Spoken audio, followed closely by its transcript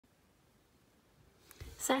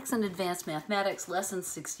Saxon Advanced Mathematics, Lesson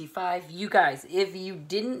 65. You guys, if you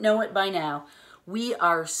didn't know it by now, we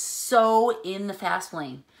are so in the fast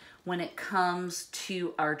lane when it comes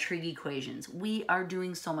to our trig equations. We are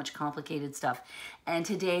doing so much complicated stuff. And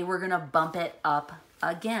today we're going to bump it up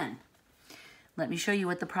again. Let me show you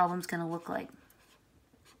what the problem's going to look like.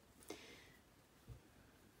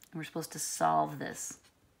 We're supposed to solve this.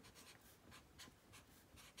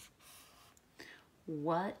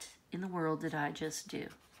 What in the world did I just do?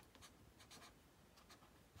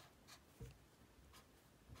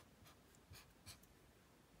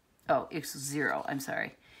 Oh, it's 0, I'm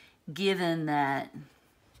sorry. Given that,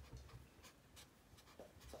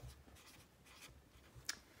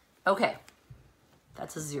 okay,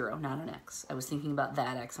 that's a 0, not an x. I was thinking about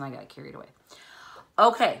that x and I got carried away.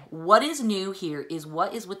 Okay, what is new here is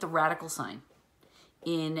what is with the radical sign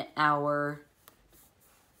in our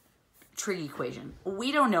trig equation.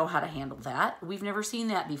 We don't know how to handle that. We've never seen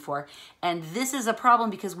that before. And this is a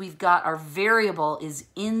problem because we've got our variable is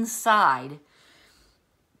inside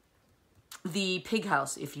the pig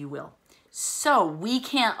house, if you will. So we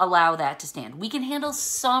can't allow that to stand. We can handle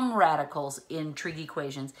some radicals in trig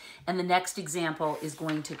equations, and the next example is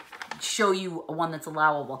going to show you one that's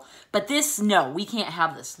allowable. But this, no, we can't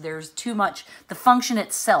have this. There's too much. The function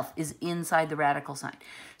itself is inside the radical sign.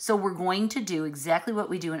 So we're going to do exactly what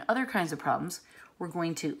we do in other kinds of problems. We're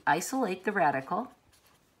going to isolate the radical,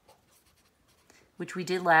 which we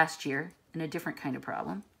did last year in a different kind of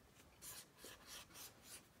problem.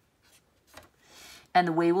 And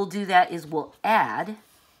the way we'll do that is we'll add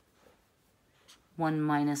 1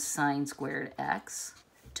 minus sine squared x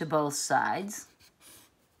to both sides.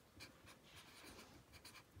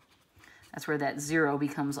 That's where that 0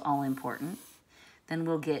 becomes all important. Then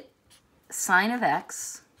we'll get sine of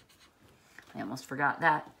x. I almost forgot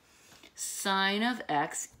that. Sine of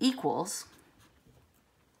x equals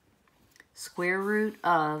square root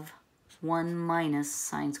of 1 minus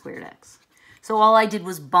sine squared x. So all I did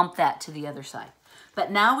was bump that to the other side. But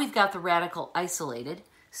now we've got the radical isolated,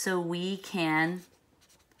 so we can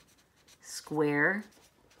square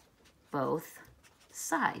both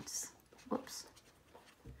sides. Whoops.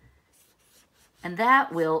 And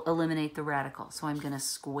that will eliminate the radical. So I'm going to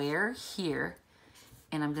square here,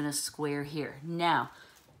 and I'm going to square here. Now,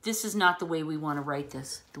 this is not the way we want to write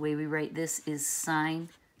this. The way we write this is sine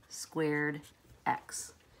squared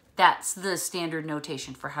x. That's the standard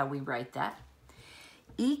notation for how we write that.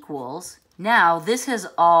 Equals, now this has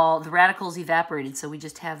all, the radicals evaporated, so we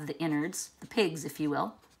just have the innards, the pigs, if you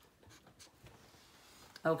will.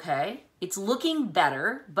 Okay, it's looking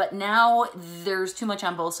better, but now there's too much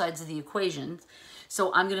on both sides of the equation,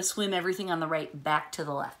 so I'm going to swim everything on the right back to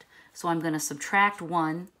the left. So I'm going to subtract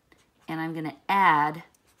 1, and I'm going to add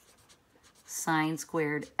sine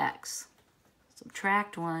squared x.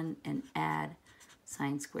 Subtract 1 and add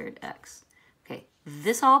sine squared x. Okay,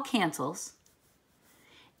 this all cancels.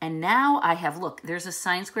 And now I have, look, there's a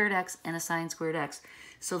sine squared x and a sine squared x.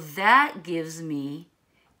 So that gives me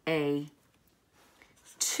a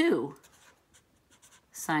 2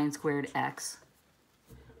 sine squared x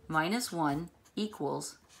minus 1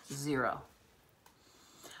 equals 0.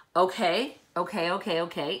 Okay.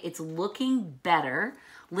 It's looking better.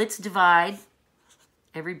 Let's divide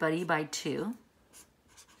everybody by 2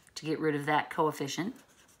 to get rid of that coefficient.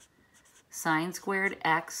 Sine squared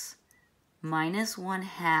x minus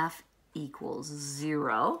 1/2 equals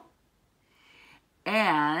 0.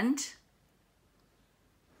 And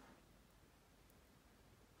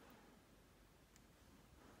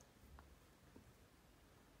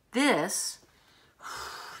this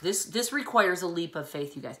requires a leap of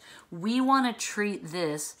faith, you guys. We want to treat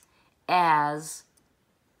this as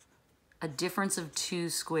a difference of 2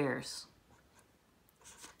 squares.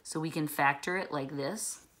 So we can factor it like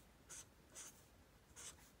this.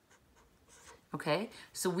 Okay,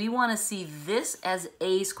 so we want to see this as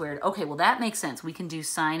a squared. Okay, well that makes sense. We can do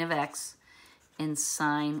sine of x and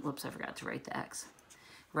sine, whoops, I forgot to write the x,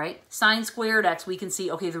 right? Sine squared x, we can see,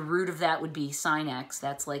 okay, the root of that would be sine x.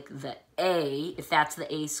 That's like the a, if that's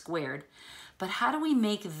the a squared. But how do we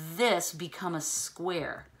make this become a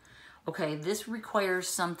square? Okay, this requires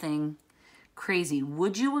something crazy.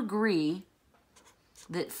 Would you agree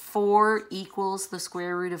that 4 equals the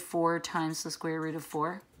square root of 4 times the square root of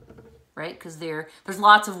 4? Right? Because there's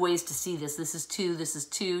lots of ways to see this. This is 2, this is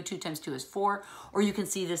 2, 2 times 2 is 4. Or you can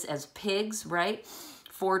see this as pigs, right?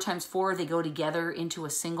 4 times 4, they go together into a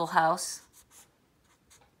single house.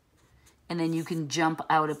 And then you can jump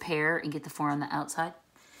out a pair and get the 4 on the outside.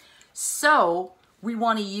 So we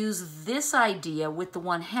want to use this idea with the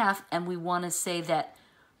 1/2, and we want to say that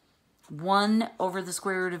 1 over the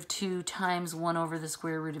square root of 2 times 1 over the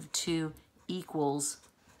square root of 2 equals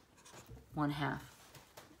 1/2.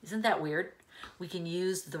 Isn't that weird? We can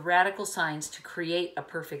use the radical signs to create a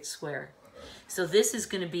perfect square. So this is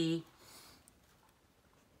going to be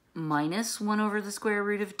minus 1 over the square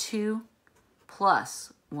root of 2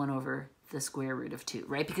 plus 1 over the square root of 2,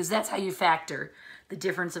 right? Because that's how you factor the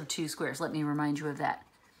difference of two squares. Let me remind you of that.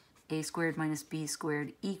 A squared minus b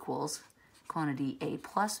squared equals quantity a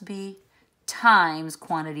plus b times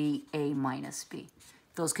quantity a minus b.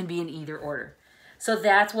 Those can be in either order. So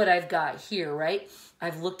that's what I've got here, right?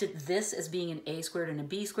 I've looked at this as being an a squared and a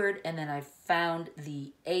b squared, and then I've found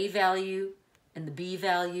the a value and the b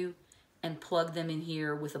value and plugged them in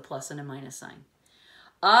here with a plus and a minus sign.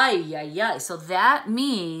 Ay, ay, ay. So that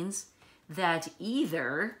means that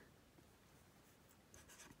either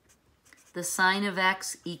the sine of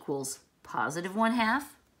x equals positive 1/2,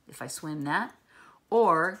 if I swim that,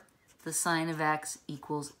 or the sine of x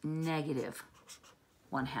equals negative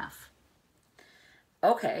 1/2.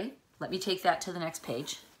 Okay, let me take that to the next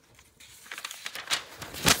page.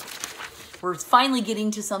 We're finally getting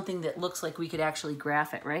to something that looks like we could actually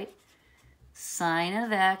graph it, right? Sine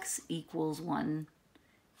of x equals 1.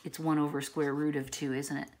 It's 1 over square root of 2,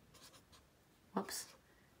 isn't it? Whoops.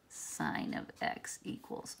 Sine of x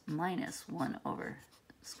equals minus 1 over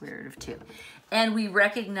square root of 2. And we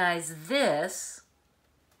recognize this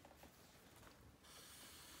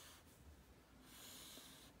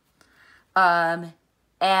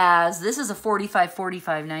as this is a 45,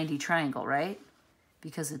 45, 90 triangle, right?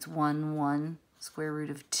 Because it's 1, 1, square root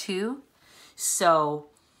of 2. So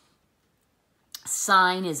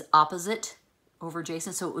sine is opposite over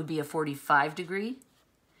adjacent, so it would be a 45 degree.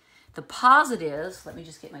 The positives, let me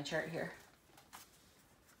just get my chart here.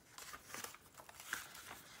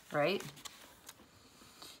 Right?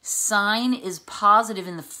 Sine is positive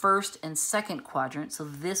in the first and second quadrant, so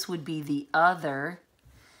this would be the other.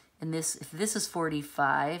 And this, if this is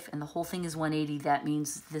 45 and the whole thing is 180, that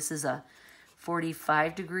means this is a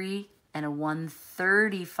 45 degree and a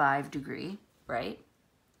 135 degree, right?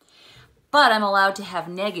 But I'm allowed to have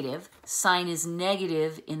negative. Sine is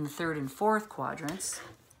negative in the third and fourth quadrants.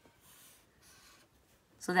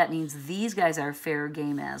 So that means these guys are fair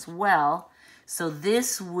game as well. So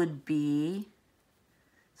this would be,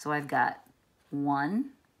 so I've got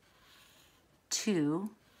 1,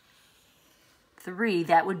 2, 3.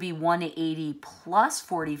 That would be 180 plus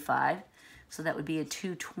 45. So that would be a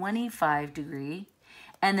 225 degree.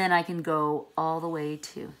 And then I can go all the way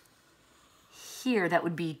to here. That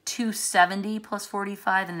would be 270 plus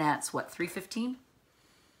 45. And that's what, 315?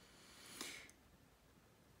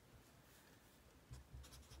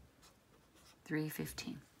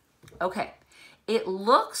 Okay, it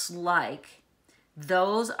looks like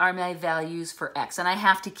those are my values for x, and I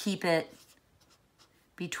have to keep it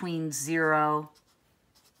between 0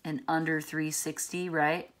 and under 360,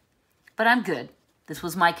 right? But I'm good. This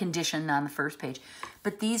was my condition on the first page.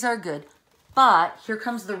 But these are good. But here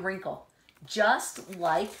comes the wrinkle. Just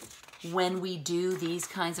like when we do these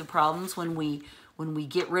kinds of problems, when we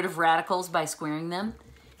get rid of radicals by squaring them,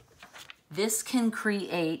 this can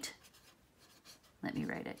create, let me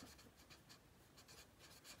write it.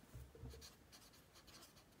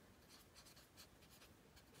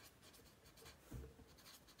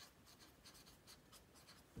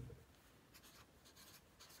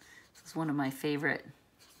 This is one of my favorite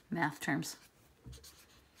math terms.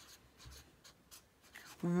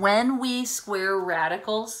 When we square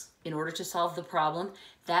radicals in order to solve the problem,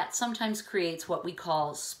 that sometimes creates what we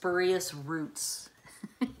call spurious roots.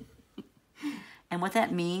 And what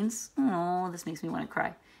that means, oh, this makes me want to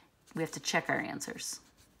cry. We have to check our answers.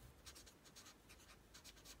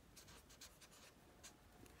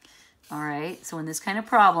 All right, so in this kind of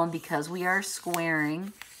problem, because we are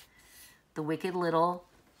squaring the wicked little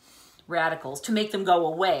radicals to make them go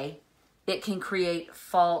away, it can create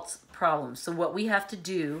false problems. So what we have to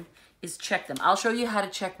do is check them. I'll show you how to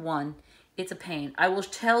check one. It's a pain. I will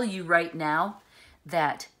tell you right now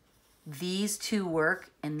that these two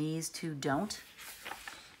work and these two don't.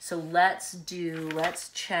 So let's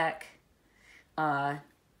check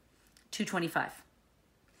 225.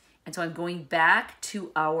 And so I'm going back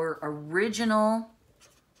to our original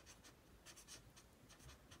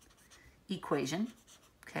equation.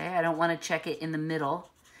 Okay, I don't want to check it in the middle.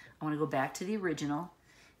 I want to go back to the original,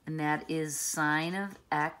 and that is sine of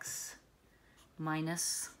x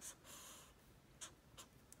minus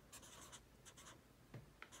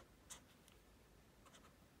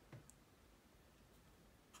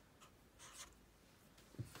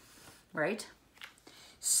right?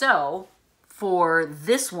 So for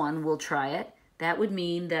this one, we'll try it. That would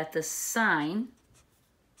mean that the sine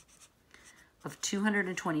of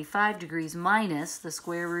 225 degrees minus the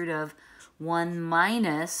square root of 1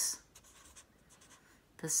 minus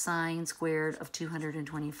the sine squared of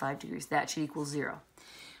 225 degrees. That should equal 0.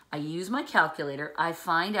 I use my calculator. I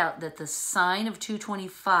find out that the sine of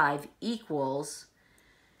 225 equals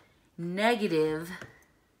negative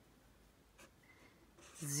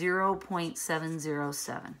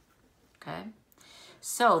 0.707. Okay?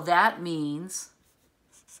 So that means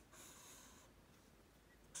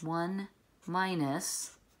 1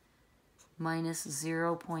 minus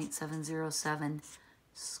 0.707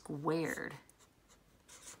 squared.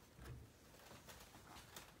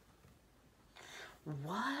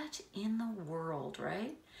 What in the world,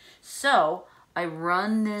 right? So I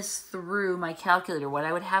run this through my calculator. What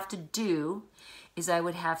I would have to do is I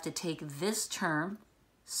would have to take this term,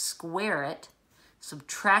 square it,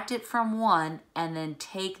 subtract it from 1, and then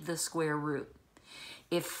take the square root.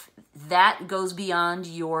 If that goes beyond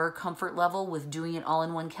your comfort level with doing it all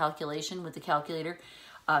in one calculation with the calculator,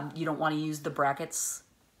 you don't want to use the brackets,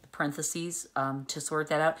 parentheses to sort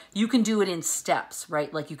that out. You can do it in steps,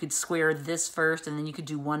 right? Like you could square this first, and then you could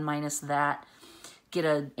do 1 minus that, get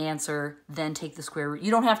an answer, then take the square root.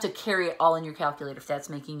 You don't have to carry it all in your calculator if that's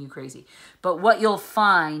making you crazy. But what you'll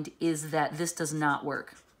find is that this does not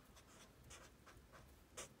work.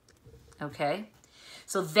 Okay?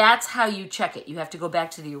 So that's how you check it. You have to go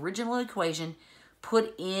back to the original equation,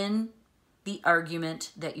 put in the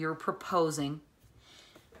argument that you're proposing,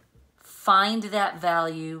 find that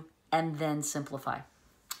value, and then simplify.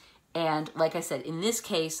 And like I said, in this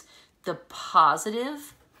case, the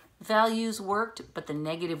positive values worked, but the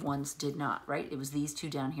negative ones did not, right? It was these two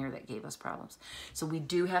down here that gave us problems. So we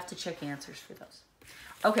do have to check answers for those.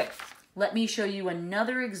 Okay, let me show you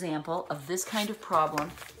another example of this kind of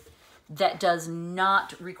problem that does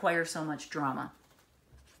not require so much drama.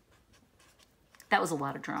 That was a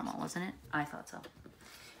lot of drama, wasn't it? I thought so.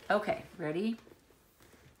 Okay, ready?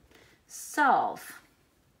 Solve.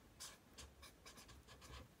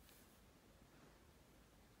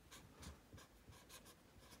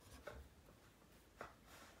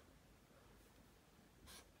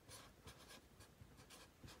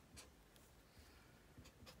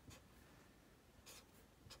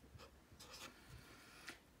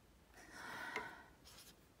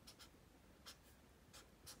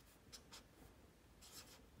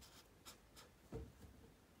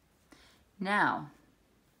 Now,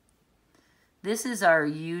 this is our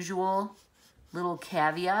usual little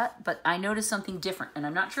caveat, but I noticed something different, and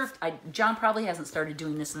I'm not sure if John probably hasn't started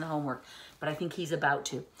doing this in the homework, but I think he's about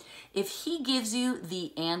to. If he gives you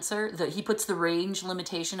the answer, he puts the range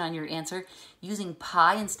limitation on your answer using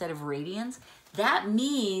pi instead of radians, that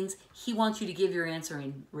means he wants you to give your answer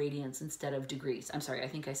in radians instead of degrees. I'm sorry, I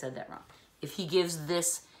think I said that wrong. If he gives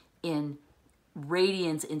this in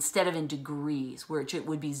radians instead of in degrees, which it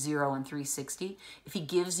would be 0 and 360, if he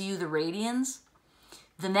gives you the radians,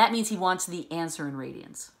 then that means he wants the answer in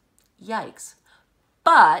radians. Yikes.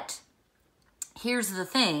 But here's the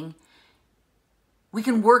thing. We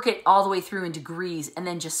can work it all the way through in degrees and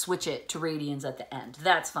then just switch it to radians at the end.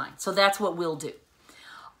 That's fine. So that's what we'll do.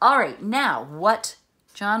 All right, now what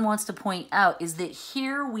John wants to point out is that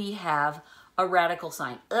here we have a radical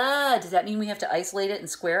sign. Does that mean we have to isolate it and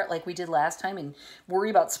square it like we did last time and worry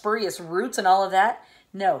about spurious roots and all of that?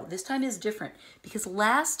 No, this time is different because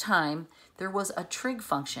last time there was a trig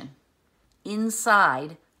function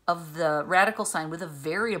inside of the radical sign with a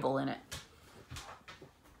variable in it.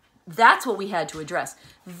 That's what we had to address.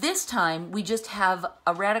 This time we just have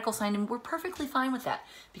a radical sign and we're perfectly fine with that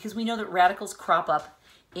because we know that radicals crop up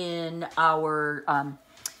in our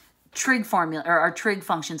trig formula or our trig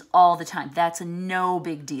functions all the time. That's no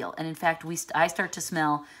big deal. And in fact, I start to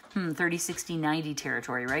smell 30, 60, 90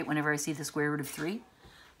 territory, right? Whenever I see the square root of 3,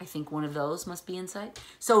 I think one of those must be inside.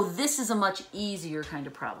 So this is a much easier kind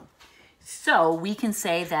of problem. So we can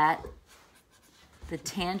say that the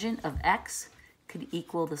tangent of x could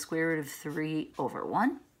equal the square root of 3 over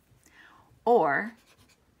 1. Or,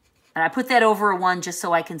 and I put that over 1 just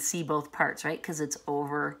so I can see both parts, right? Because it's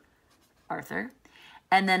over Arthur.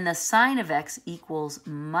 And then the sine of x equals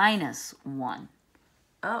minus 1.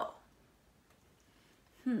 Oh.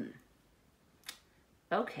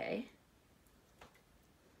 Okay.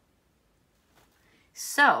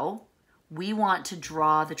 So we want to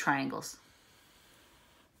draw the triangles.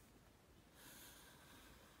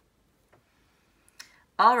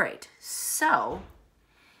 All right, so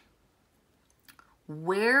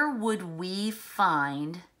where would we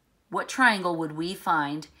find, what triangle would we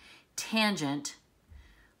find tangent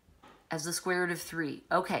as the square root of 3?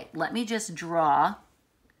 Okay, let me just draw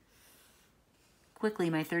quickly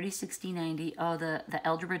my 30, 60, 90. Oh, the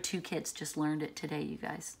Algebra 2 kids just learned it today, you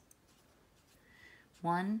guys.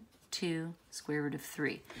 1, 2, square root of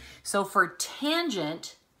 3. So for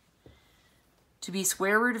tangent to be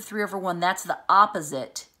square root of 3 over 1, that's the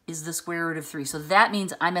opposite, is the square root of 3. So that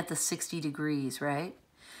means I'm at the 60 degrees, right?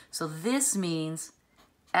 So this means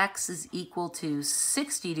x is equal to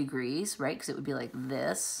 60 degrees, right? Because it would be like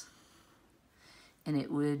this. And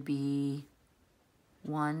it would be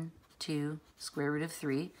 1, 2, square root of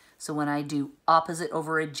 3. So when I do opposite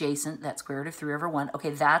over adjacent, that's square root of 3 over 1.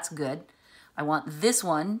 Okay, that's good. I want this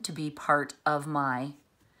one to be part of my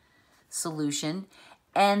solution.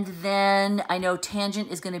 And then I know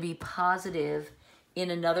tangent is going to be positive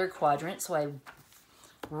in another quadrant. So I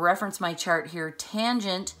reference my chart here.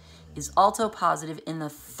 Tangent is also positive in the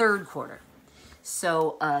third quarter.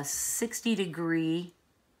 So a 60-degree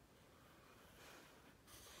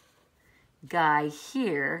guy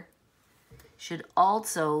here should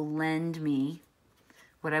also lend me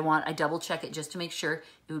what I want. I double check it just to make sure.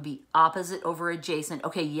 It would be opposite over adjacent.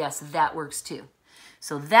 Okay, yes, that works too.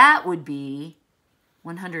 So that would be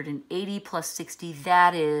 180 plus 60.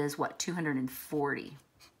 That is what, 240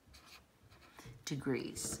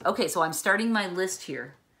 degrees. Okay, so I'm starting my list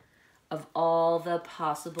here of all the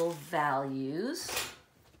possible values.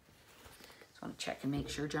 Just want to check and make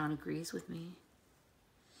sure John agrees with me.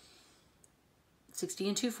 60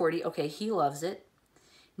 and 240. Okay, he loves it.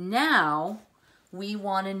 Now we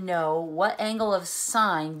want to know what angle of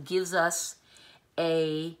sine gives us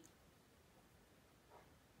a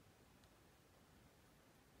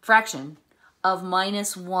fraction of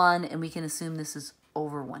 -1, and we can assume this is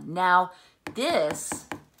over 1. Now, this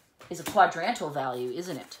is a quadrantal value,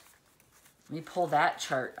 isn't it? Let me pull that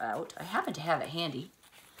chart out. I happen to have it handy.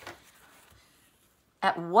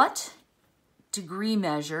 At what degree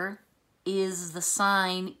measure is the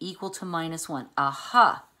sine equal to -1?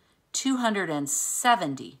 Aha,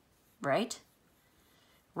 270, right?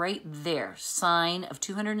 Right there, sine of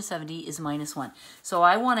 270 is -1. So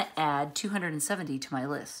I want to add 270 to my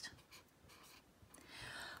list.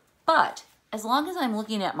 But as long as I'm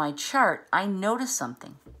looking at my chart, I notice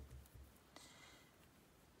something.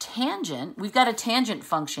 Tangent, we've got a tangent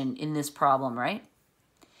function in this problem, right?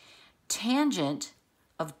 Tangent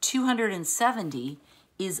of 270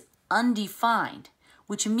 is undefined,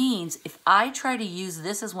 which means if I try to use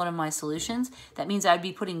this as one of my solutions, that means I'd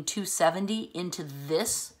be putting 270 into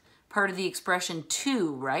this part of the expression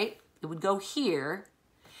too, right? It would go here,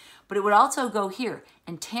 but it would also go here.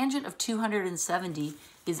 And tangent of 270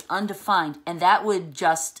 is undefined, and that would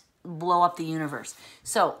just blow up the universe.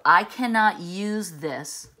 So I cannot use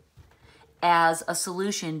this as a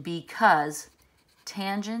solution because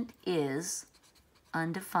tangent is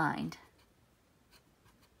undefined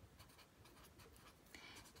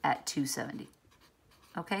at 270.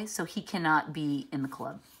 Okay, so he cannot be in the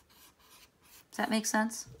club. Does that make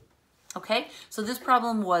sense? Okay, so this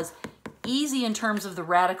problem was easy in terms of the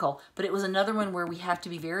radical, but it was another one where we have to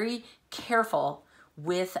be very careful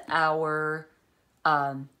with our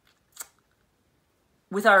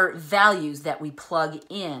values that we plug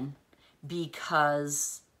in,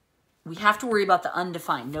 because we have to worry about the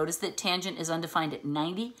undefined. Notice that tangent is undefined at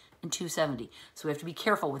 90 and 270, so we have to be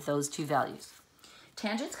careful with those two values.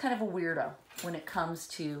 Tangent's kind of a weirdo when it comes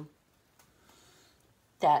to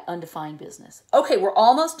that undefined business. Okay, we're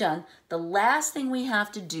almost done. The last thing we have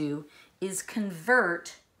to do is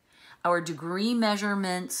convert our degree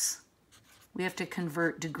measurements. We have to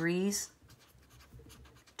convert degrees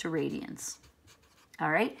to radians.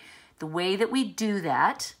 All right, the way that we do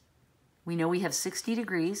that, we know we have 60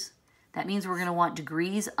 degrees. That means we're going to want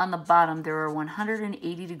degrees on the bottom. There are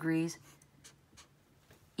 180 degrees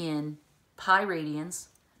in pi radians.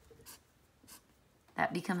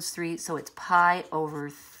 That becomes 3, so it's pi over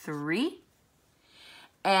 3.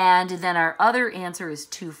 And then our other answer is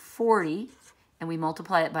 240, and we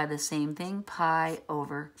multiply it by the same thing, pi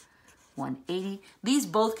over 180. These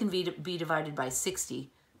both can be divided by 60.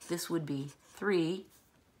 This would be 3.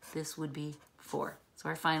 This would be 4. So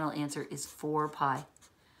our final answer is 4 pi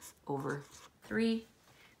over 3.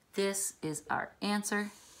 This is our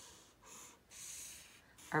answer.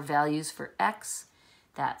 Our values for x.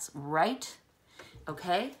 That's right.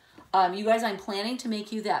 Okay. You guys, I'm planning to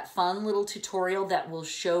make you that fun little tutorial that will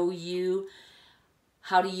show you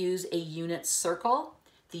how to use a unit circle.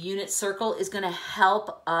 The unit circle is going to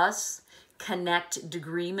help us connect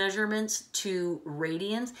degree measurements to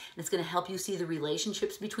radians, and it's going to help you see the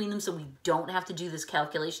relationships between them so we don't have to do this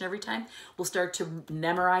calculation every time. We'll start to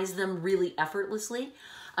memorize them really effortlessly.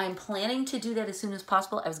 I'm planning to do that as soon as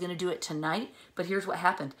possible. I was going to do it tonight, but here's what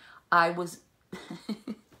happened. I was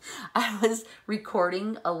I was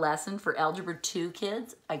recording a lesson for Algebra 2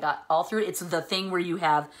 kids. I got all through it. It's the thing where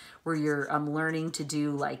you're learning to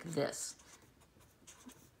do like this.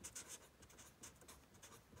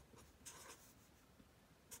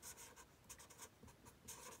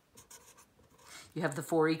 You have the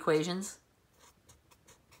 4 equations,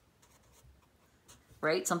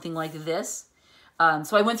 right? Something like this.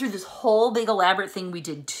 So I went through this whole big elaborate thing. We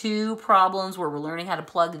did 2 problems where we're learning how to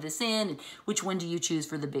plug this in and which one do you choose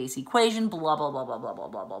for the base equation, blah, blah, blah, blah, blah, blah,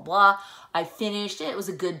 blah, blah, blah. I finished it. It was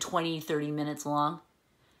a good 20, 30 minutes long.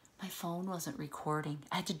 My phone wasn't recording.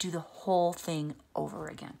 I had to do the whole thing over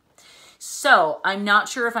again. So I'm not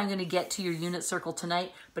sure if I'm going to get to your unit circle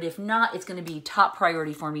tonight, but if not, it's going to be top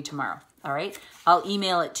priority for me tomorrow. All right? I'll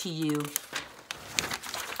email it to you.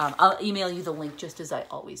 I'll email you the link just as I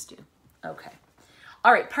always do. Okay.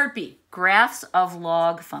 All right, part B, graphs of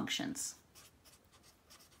log functions.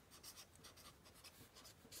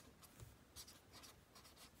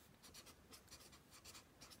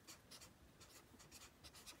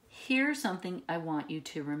 Here's something I want you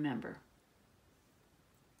to remember.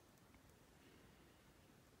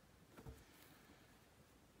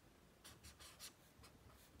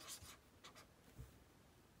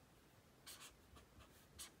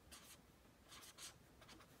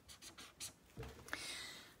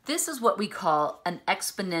 This is what we call an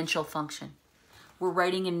exponential function. We're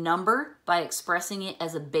writing a number by expressing it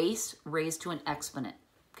as a base raised to an exponent,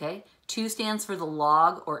 okay? 2 stands for the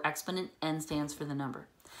log or exponent, n stands for the number.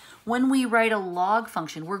 When we write a log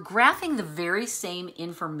function, we're graphing the very same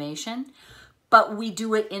information, but we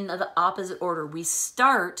do it in the opposite order. We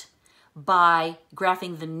start by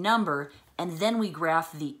graphing the number, and then we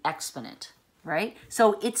graph the exponent, right?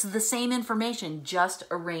 So it's the same information, just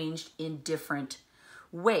arranged in different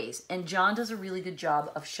ways. And John does a really good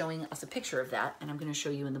job of showing us a picture of that, and I'm going to show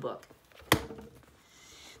you in the book.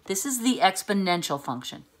 This is the exponential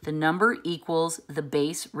function. The number equals the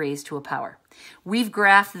base raised to a power. We've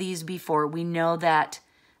graphed these before. We know that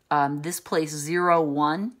this place 0,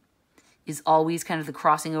 1 is always kind of the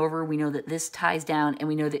crossing over. We know that this ties down, and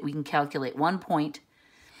we know that we can calculate 1 point.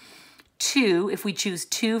 2, if we choose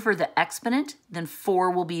 2 for the exponent, then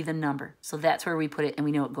 4 will be the number. So that's where we put it, and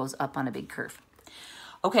we know it goes up on a big curve.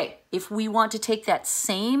 Okay, if we want to take that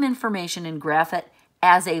same information and graph it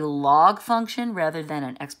as a log function rather than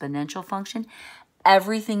an exponential function,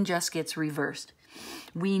 everything just gets reversed.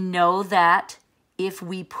 We know that if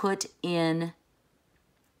we put in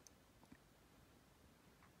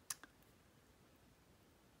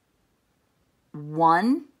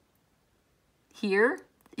one here,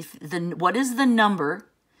 what is the number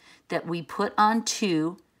that we put on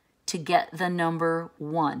 2 to get the number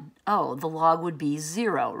 1? Oh, the log would be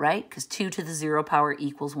 0, right? Because 2 to the 0 power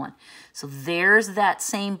equals 1. So there's that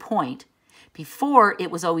same point. Before, it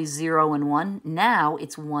was always 0 and 1. Now,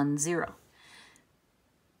 it's 1, 0.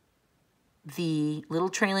 The little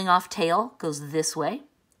trailing off tail goes this way,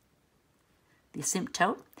 the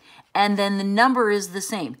asymptote. And then the number is the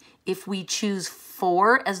same. If we choose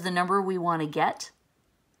 4 as the number we want to get,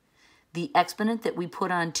 the exponent that we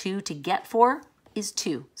put on 2 to get 4 is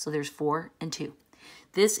 2. So there's 4 and 2.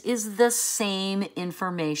 This is the same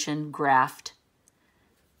information graphed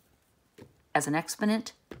as an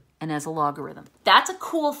exponent and as a logarithm. That's a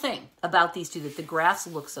cool thing about these two, that the graphs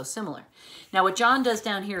look so similar. Now what John does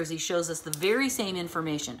down here is he shows us the very same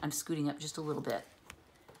information. I'm scooting up just a little bit.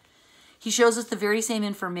 He shows us the very same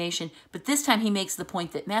information, but this time he makes the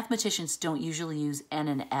point that mathematicians don't usually use N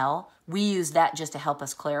and L. We use that just to help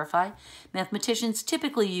us clarify. Mathematicians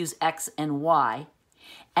typically use X and Y,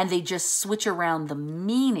 and they just switch around the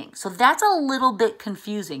meaning. So that's a little bit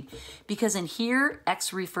confusing because in here,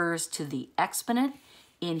 X refers to the exponent.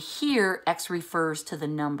 In here, X refers to the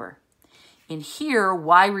number. In here,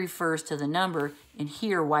 Y refers to the number. In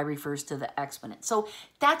here, Y refers to the exponent. So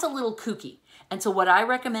that's a little kooky. And so what I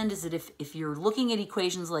recommend is that if you're looking at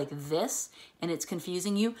equations like this and it's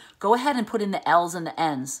confusing you, go ahead and put in the L's and the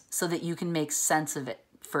N's so that you can make sense of it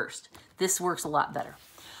first. This works a lot better.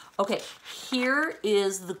 Okay, here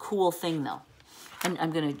is the cool thing though. And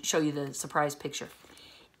I'm going to show you the surprise picture.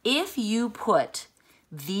 If you put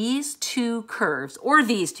these two curves, or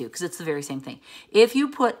these two, because it's the very same thing. If you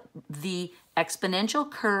put the exponential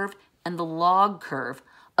curve and the log curve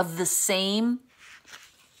of the same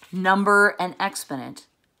number and exponent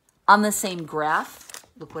on the same graph,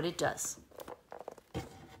 look what it does.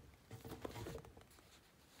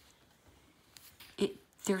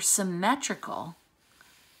 They're symmetrical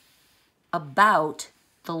about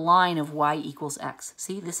the line of y equals x.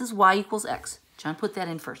 See, this is y equals x. John put that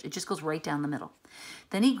in first. It just goes right down the middle.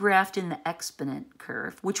 Then he graphed in the exponent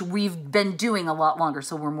curve, which we've been doing a lot longer,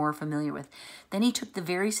 so we're more familiar with. Then he took the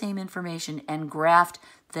very same information and graphed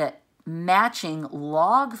the matching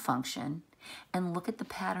log function, and look at the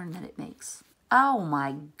pattern that it makes. Oh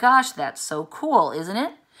my gosh, that's so cool, isn't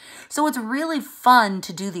it? So it's really fun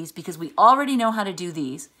to do these because we already know how to do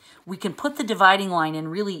these. We can put the dividing line in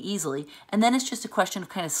really easily, and then it's just a question of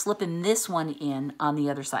kind of slipping this one in on the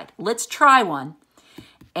other side. Let's try one,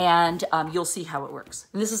 and you'll see how it works.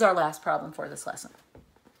 And this is our last problem for this lesson.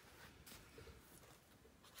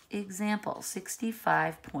 Example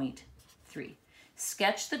 65.3.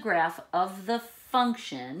 Sketch the graph of the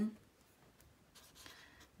function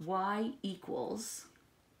y equals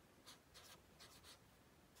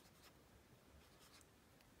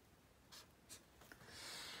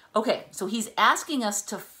okay, so he's asking us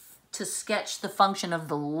to sketch the function of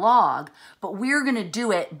the log, but we're going to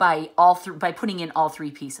do it by putting in all three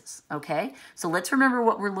pieces, okay? So let's remember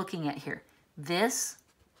what we're looking at here. This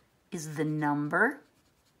is the number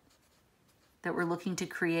that we're looking to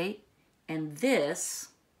create, and this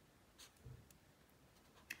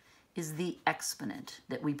is the exponent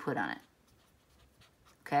that we put on it,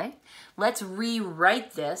 okay? Let's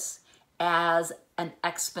rewrite this as an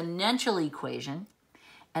exponential equation,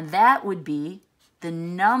 and that would be the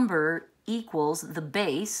number equals the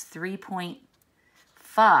base,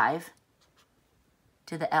 3.5,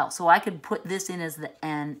 to the L. So I could put this in as the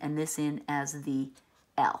N and this in as the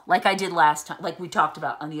L, like I did last time, like we talked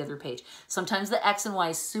about on the other page. Sometimes the X and Y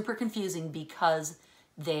is super confusing because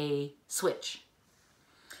they switch.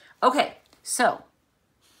 Okay, so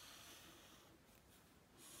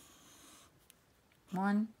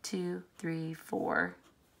 1, 2, 3, 4.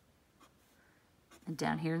 And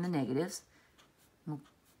down here in the negatives, we'll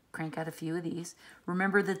crank out a few of these.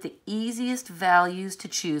 Remember that the easiest values to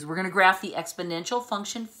choose, we're going to graph the exponential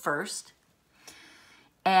function first,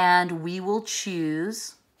 and we will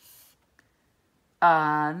choose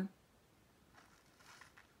the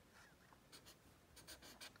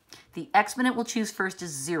exponent we'll choose first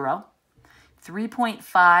is 0.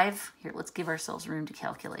 3.5, here, let's give ourselves room to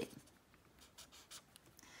calculate.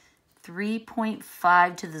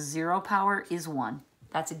 3.5 to the 0 power is 1.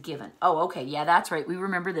 That's a given. Oh, okay, yeah, that's right. We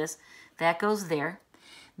remember this. That goes there.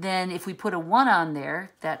 Then if we put a 1 on there,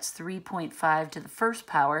 that's 3.5 to the first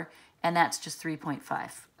power, and that's just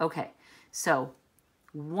 3.5. Okay, so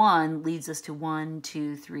 1 leads us to 1,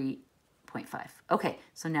 2, 3.5. Okay,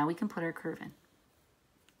 so now we can put our curve in.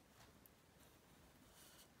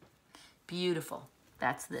 Beautiful.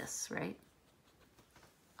 That's this, right?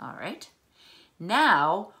 All right.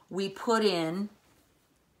 Now we put in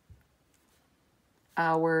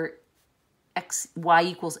our y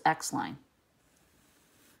equals x line,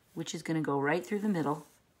 which is going to go right through the middle.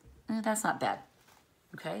 That's not bad.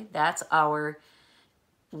 Okay, that's our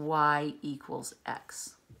y equals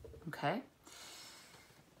x. Okay.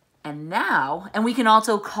 And now, and we can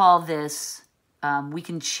also call this, we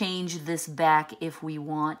can change this back if we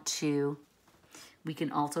want to. We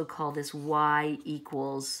can also call this y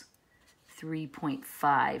equals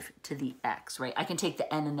 3.5 to the x, right? I can take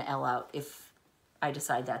the n and the l out if I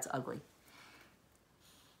decide that's ugly.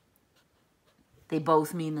 They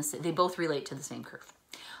both mean the same, they both relate to the same curve.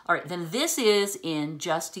 All right, then this is in,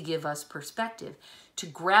 just to give us perspective. To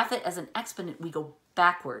graph it as an exponent, we go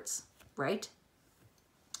backwards, right?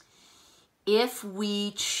 If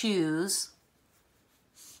we choose,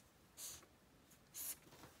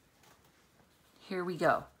 here we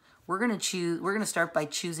go. We're going to start by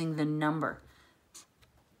choosing the number.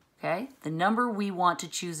 Okay? The number we want to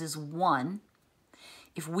choose is 1.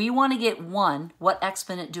 If we want to get 1, what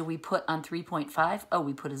exponent do we put on 3.5? Oh,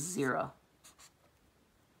 we put a 0.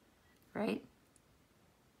 Right?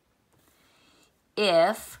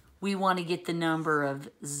 If we want to get the number of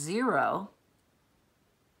 0,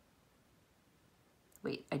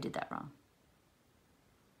 wait, I did that wrong.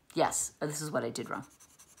 Yes, this is what I did wrong.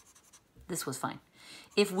 This was fine.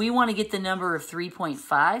 If we want to get the number of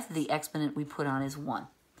 3.5, the exponent we put on is 1.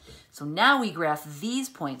 So now we graph these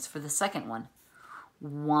points for the second one.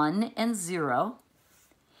 1 and 0,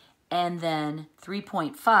 and then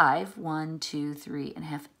 3.5, 1, 2, 3 and a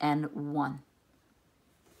half, and 1.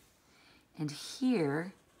 And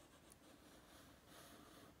here,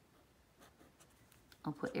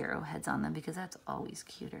 I'll put arrowheads on them because that's always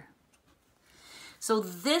cuter. So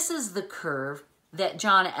this is the curve that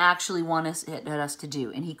John actually wanted us to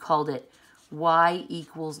do, and he called it y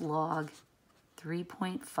equals log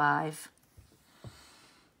 3.5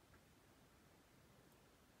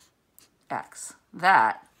 x.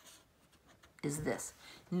 That is this.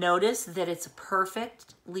 Notice that it's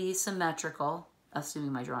perfectly symmetrical,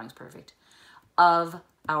 assuming my drawing's perfect, of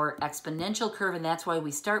our exponential curve, and that's why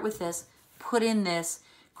we start with this, put in this,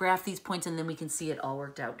 graph these points, and then we can see it all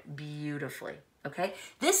worked out beautifully, okay?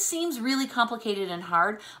 This seems really complicated and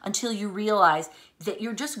hard until you realize that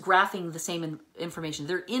you're just graphing the same information.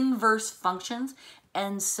 They're inverse functions,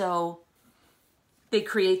 and so they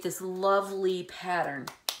create this lovely pattern,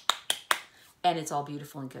 and it's all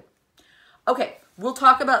beautiful and good. Okay, we'll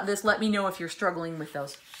talk about this. Let me know if you're struggling with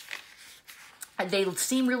those. They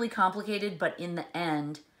seem really complicated, but in the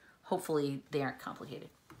end, hopefully they aren't complicated.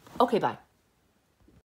 Okay, bye.